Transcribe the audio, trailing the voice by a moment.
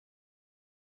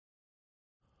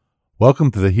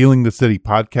Welcome to the Healing the City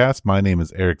podcast. My name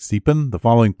is Eric Siepen. The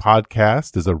following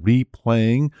podcast is a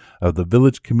replaying of the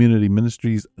Village Community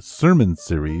Ministries sermon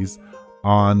series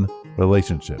on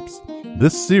relationships.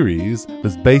 This series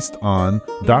is based on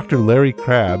Dr. Larry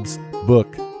Crabb's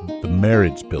book, The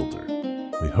Marriage Builder.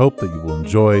 We hope that you will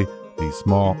enjoy these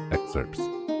small excerpts.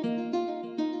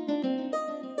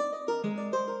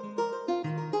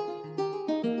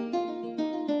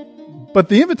 But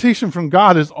the invitation from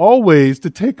God is always to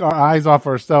take our eyes off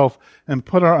ourselves and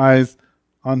put our eyes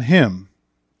on Him.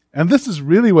 And this is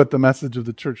really what the message of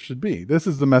the church should be. This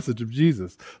is the message of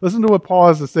Jesus. Listen to what Paul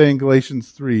has to say in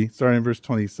Galatians 3, starting in verse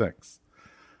 26.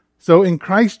 So in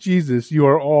Christ Jesus, you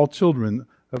are all children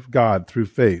of God through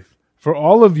faith. For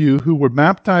all of you who were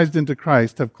baptized into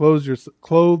Christ have clothed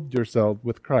yourselves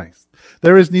with Christ.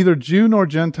 There is neither Jew nor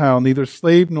Gentile, neither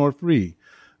slave nor free,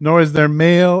 nor is there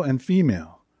male and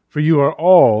female. For you are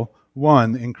all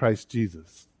one in Christ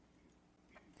Jesus.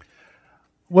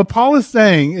 What Paul is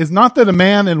saying is not that a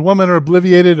man and woman are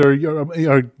obliviated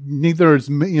or neither is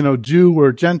Jew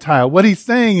or Gentile. What he's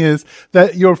saying is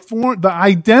that the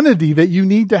identity that you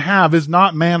need to have is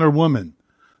not man or woman.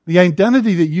 The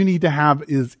identity that you need to have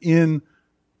is in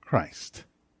Christ.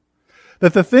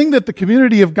 That the thing that the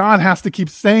community of God has to keep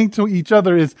saying to each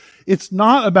other is, it's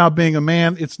not about being a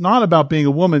man, it's not about being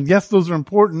a woman. Yes, those are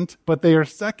important, but they are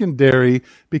secondary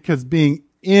because being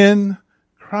in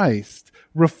Christ,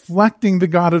 reflecting the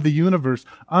God of the universe,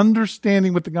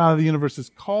 understanding what the God of the universe has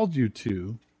called you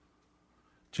to,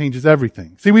 changes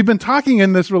everything. See, we've been talking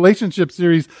in this relationship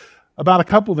series about a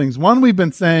couple things. One, we've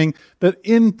been saying that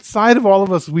inside of all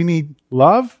of us, we need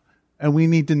love and we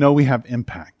need to know we have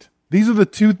impact. These are the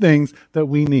two things that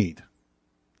we need.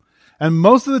 And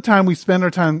most of the time we spend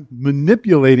our time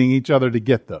manipulating each other to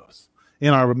get those.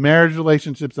 In our marriage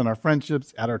relationships, in our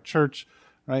friendships, at our church,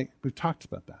 right? We've talked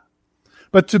about that.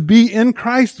 But to be in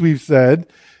Christ, we've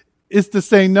said, is to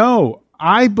say, no,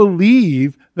 I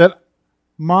believe that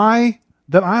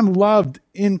I'm loved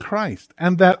in Christ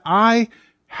and that I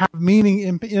have meaning,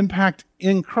 impact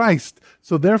in Christ.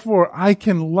 So therefore I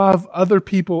can love other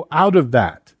people out of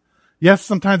that. Yes,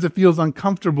 sometimes it feels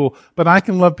uncomfortable, but I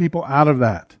can love people out of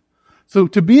that. So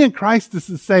to be in Christ is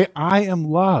to say, I am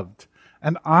loved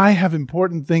and I have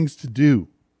important things to do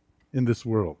in this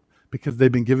world because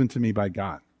they've been given to me by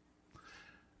God.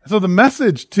 So the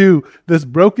message to this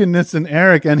brokenness in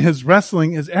Eric and his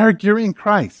wrestling is, Eric, you're in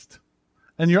Christ.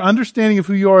 And your understanding of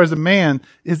who you are as a man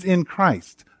is in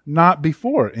Christ, not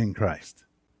before in Christ.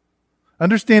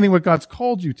 Understanding what God's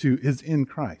called you to is in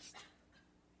Christ.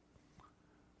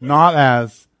 Not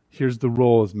as, here's the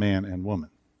role as man and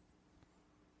woman.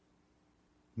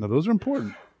 Now, those are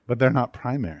important, but they're not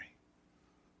primary.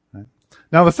 Right?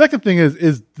 Now, the second thing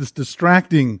is this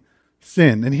distracting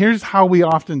sin. And here's how we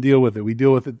often deal with it. We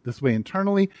deal with it this way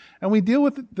internally, and we deal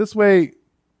with it this way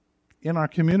in our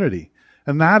community.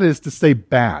 And that is to say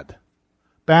bad.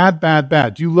 Bad, bad,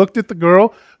 bad. You looked at the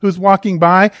girl who's walking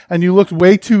by, and you looked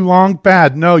way too long.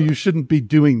 Bad. No, you shouldn't be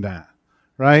doing that.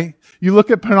 Right? You look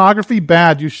at pornography,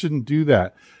 bad, you shouldn't do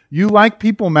that. You like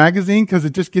People magazine because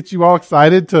it just gets you all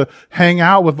excited to hang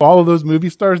out with all of those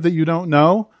movie stars that you don't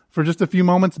know for just a few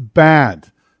moments,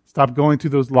 bad. Stop going to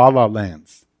those la-la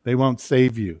lands. They won't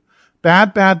save you.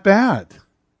 Bad, bad, bad.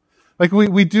 Like we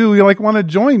want to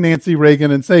join Nancy Reagan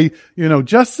and say,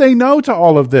 just say no to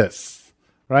all of this.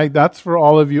 Right? That's for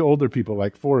all of you older people,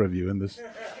 like 4 of you in this,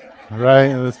 right,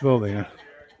 in this building. All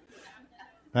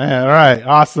right,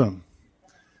 awesome.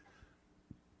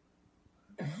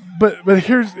 But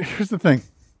here's the thing.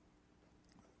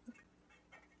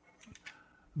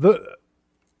 The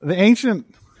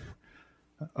ancient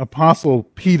apostle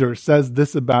Peter says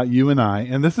this about you and I,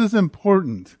 and this is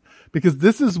important because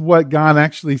this is what God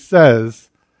actually says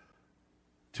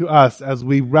to us as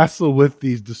we wrestle with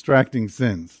these distracting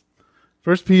sins.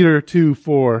 1 Peter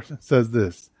 2:4 says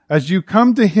this, as you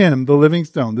come to Him, the living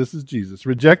stone, this is Jesus,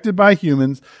 rejected by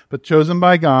humans, but chosen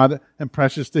by God and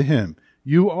precious to Him,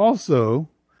 you also,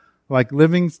 like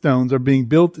living stones, are being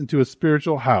built into a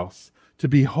spiritual house to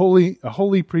be a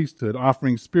holy priesthood,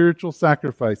 offering spiritual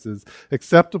sacrifices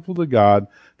acceptable to God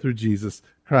through Jesus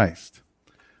Christ.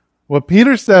 What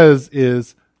Peter says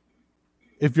is,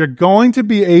 if you're going to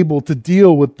be able to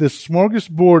deal with this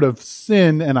smorgasbord of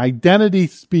sin and identity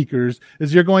speakers,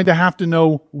 is you're going to have to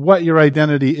know what your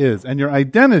identity is. And your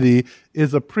identity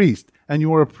is a priest. And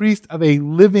you are a priest of a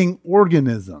living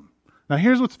organism. Now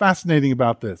here's what's fascinating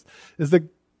about this, is that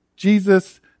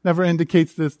Jesus never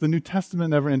indicates this. The New Testament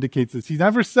never indicates this. He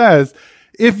never says,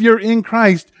 if you're in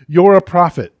Christ, you're a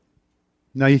prophet.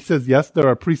 Now he says, yes, there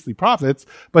are priestly prophets,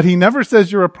 but he never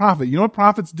says you're a prophet. You know what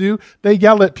prophets do? They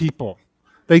yell at people.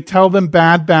 They tell them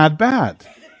bad, bad, bad.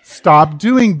 Stop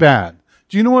doing bad.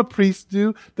 Do you know what priests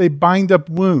do? They bind up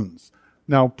wounds.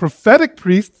 Now, prophetic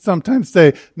priests sometimes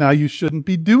say, now you shouldn't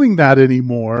be doing that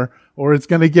anymore, or it's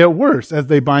going to get worse as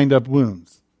they bind up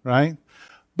wounds, right?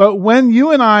 But when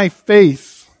you and I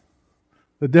face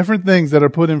the different things that are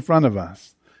put in front of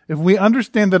us, if we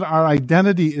understand that our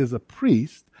identity is a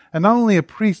priest, and not only a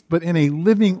priest, but in a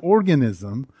living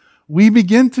organism, we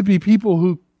begin to be people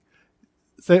who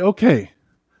say, okay,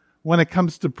 when it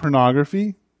comes to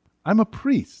pornography, I'm a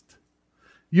priest.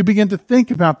 You begin to think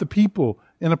about the people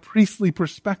in a priestly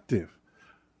perspective.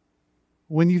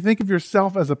 When you think of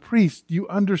yourself as a priest, you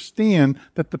understand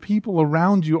that the people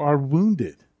around you are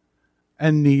wounded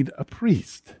and need a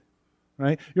priest,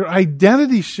 right? Your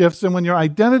identity shifts, and when your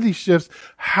identity shifts,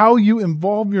 how you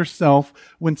involve yourself,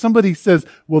 when somebody says,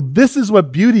 well, this is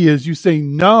what beauty is, you say,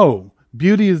 no,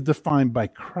 beauty is defined by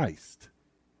Christ,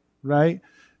 right?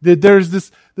 There's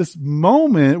this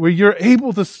moment where you're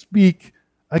able to speak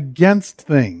against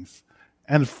things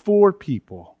and for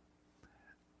people.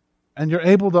 And you're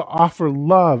able to offer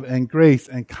love and grace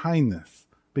and kindness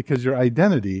because your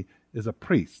identity is a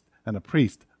priest. And a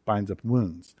priest binds up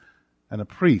wounds. And a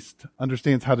priest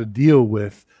understands how to deal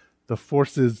with the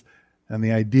forces and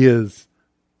the ideas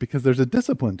because there's a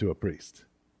discipline to a priest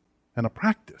and a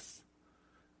practice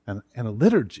and a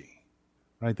liturgy,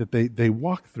 right, that they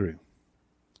walk through,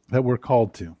 that we're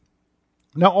called to.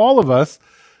 Now, all of us,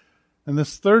 and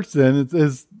this third sin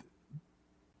is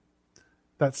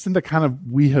that sin that kind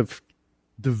of we have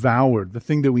devoured, the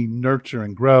thing that we nurture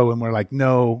and grow, and we're like,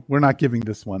 no, we're not giving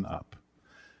this one up.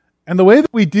 And the way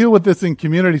that we deal with this in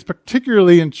communities,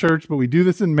 particularly in church, but we do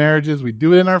this in marriages, we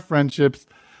do it in our friendships,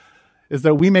 is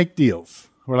that we make deals.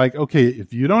 We're like, okay,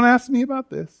 if you don't ask me about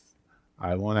this,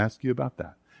 I won't ask you about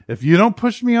that. If you don't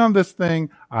push me on this thing,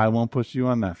 I won't push you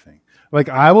on that thing. Like,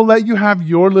 I will let you have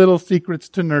your little secrets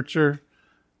to nurture,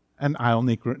 and I'll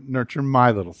nurture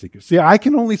my little secrets. See, I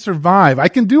can only survive. I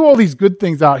can do all these good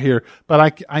things out here,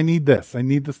 but I need this. I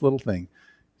need this little thing.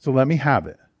 So let me have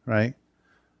it, right?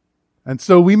 And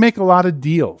so we make a lot of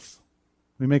deals.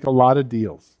 We make a lot of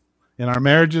deals. In our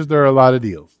marriages, there are a lot of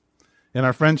deals. In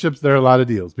our friendships, there are a lot of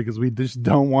deals because we just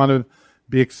don't want to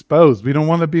be exposed. We don't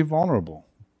want to be vulnerable.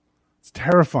 It's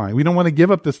terrifying. We don't want to give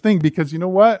up this thing because you know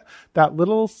what? That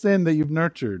little sin that you've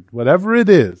nurtured, whatever it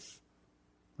is,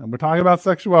 and we're talking about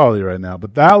sexuality right now,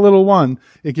 but that little one,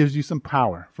 it gives you some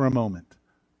power for a moment,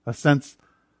 a sense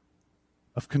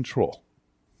of control,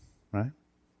 right?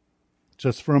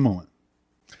 Just for a moment.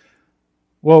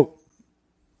 Well,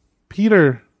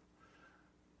 Peter,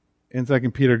 in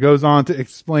 2 Peter, goes on to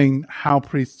explain how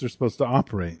priests are supposed to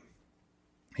operate.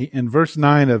 In verse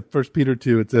 9 of 1 Peter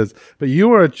 2, it says, but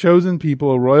you are a chosen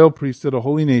people, a royal priesthood, a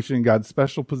holy nation, God's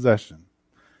special possession,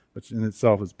 which in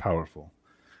itself is powerful,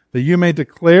 that you may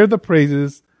declare the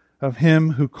praises of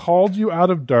him who called you out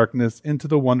of darkness into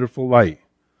the wonderful light.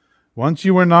 Once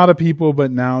you were not a people,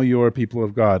 but now you are a people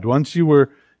of God. Once you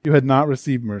had not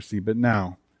received mercy, but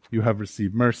now you have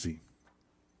received mercy.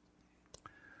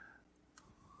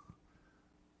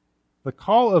 The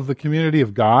call of the community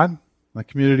of God, the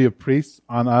community of priests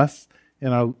on us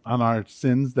and on our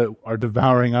sins that are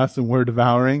devouring us and we're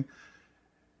devouring,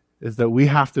 is that we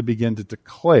have to begin to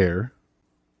declare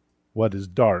what is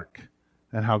dark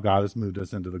and how God has moved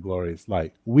us into the glorious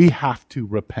light. We have to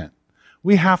repent.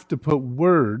 We have to put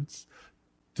words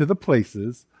to the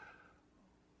places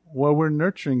where we're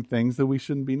nurturing things that we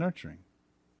shouldn't be nurturing.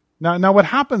 Now what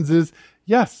happens is,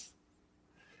 yes,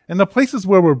 in the places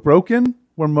where we're broken,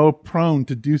 we're more prone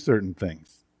to do certain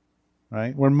things,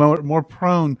 right? We're more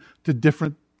prone to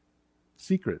different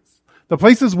secrets. The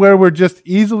places where we're just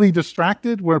easily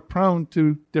distracted, we're prone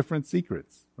to different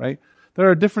secrets, right? There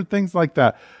are different things like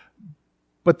that.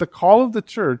 But the call of the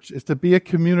church is to be a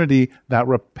community that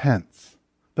repents.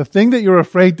 The thing that you're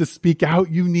afraid to speak out,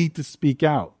 you need to speak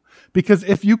out. Because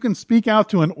if you can speak out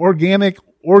to an organic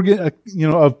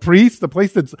of priests, the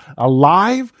place that's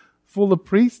alive, full of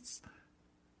priests,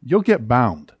 you'll get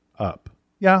bound up.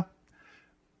 Yeah,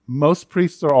 most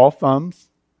priests are all thumbs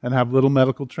and have little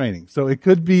medical training. So it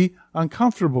could be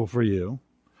uncomfortable for you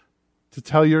to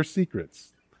tell your secrets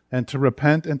and to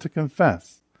repent and to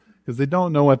confess because they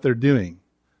don't know what they're doing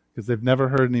because they've never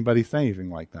heard anybody say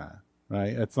anything like that,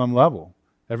 right? At some level,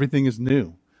 everything is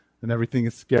new and everything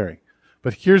is scary.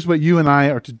 But here's what you and I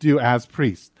are to do as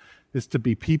priests, is to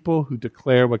be people who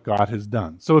declare what God has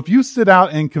done. So if you sit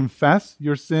out and confess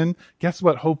your sin, guess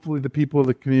what hopefully the people of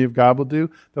the community of God will do?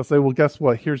 They'll say, well, guess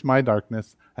what? Here's my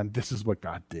darkness, and this is what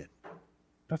God did.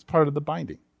 That's part of the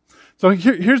binding. So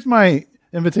here's my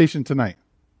invitation tonight.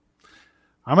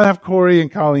 I'm going to have Corey and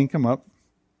Colleen come up,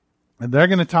 And they're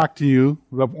going to talk to you.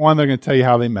 One, they're going to tell you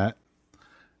how they met.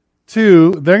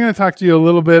 Two, they're going to talk to you a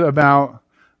little bit about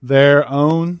their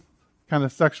own kind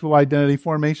of sexual identity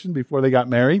formation before they got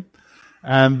married,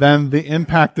 and then the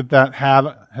impact that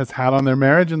has had on their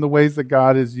marriage and the ways that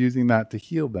God is using that to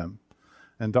heal them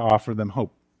and to offer them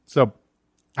hope. So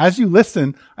as you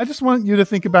listen, I just want you to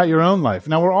think about your own life.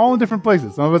 Now, we're all in different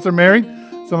places. Some of us are married,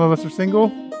 some of us are single,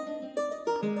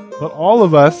 but all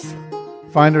of us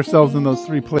find ourselves in those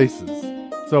three places.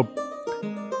 So